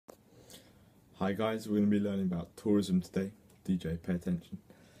Hi guys, we're going to be learning about tourism today. DJ, pay attention.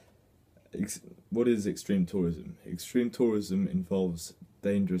 What is extreme tourism? Extreme tourism involves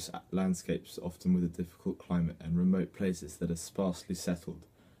dangerous landscapes, often with a difficult climate, and remote places that are sparsely settled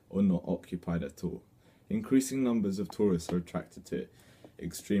or not occupied at all. Increasing numbers of tourists are attracted to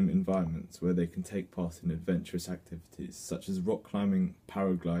extreme environments where they can take part in adventurous activities such as rock climbing,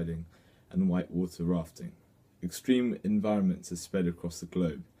 paragliding, and whitewater rafting. Extreme environments are spread across the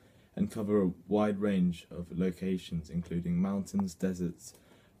globe and cover a wide range of locations including mountains, deserts,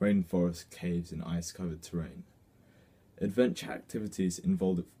 rainforests, caves and ice-covered terrain. Adventure activities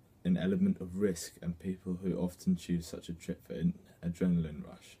involve an element of risk, and people who often choose such a trip for an adrenaline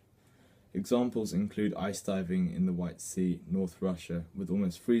rush. Examples include ice diving in the White Sea, North Russia, with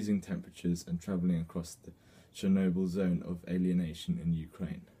almost freezing temperatures, and travelling across the Chernobyl zone of alienation in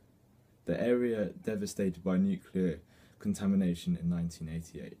Ukraine. The area devastated by nuclear contamination in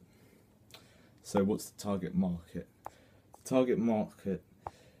 1988. So what's the target market? The target market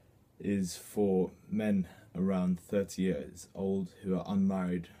is for men around 30 years old who are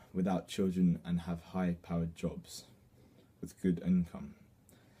unmarried, without children, and have high-powered jobs with good income.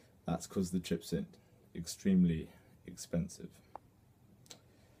 That's because the trip's extremely expensive.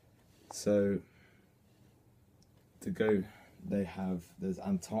 So to go, there's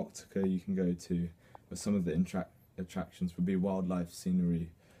Antarctica you can go to, where some of the attractions would be wildlife, scenery,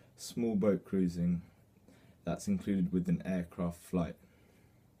 small boat cruising. That's included with an aircraft flight.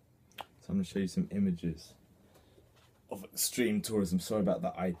 So I'm going to show you some images of extreme tourism. Sorry about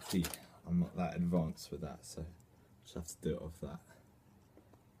that IT, I'm not that advanced with that, so just have to do it off that.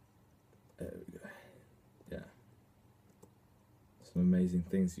 There we go. Yeah. Some amazing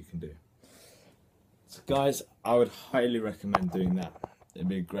things you can do. So guys, I would highly recommend doing that. It'd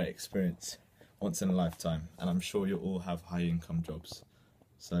be a great experience, once in a lifetime, and I'm sure you'll all have high income jobs.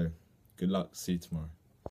 So, good luck, see you tomorrow.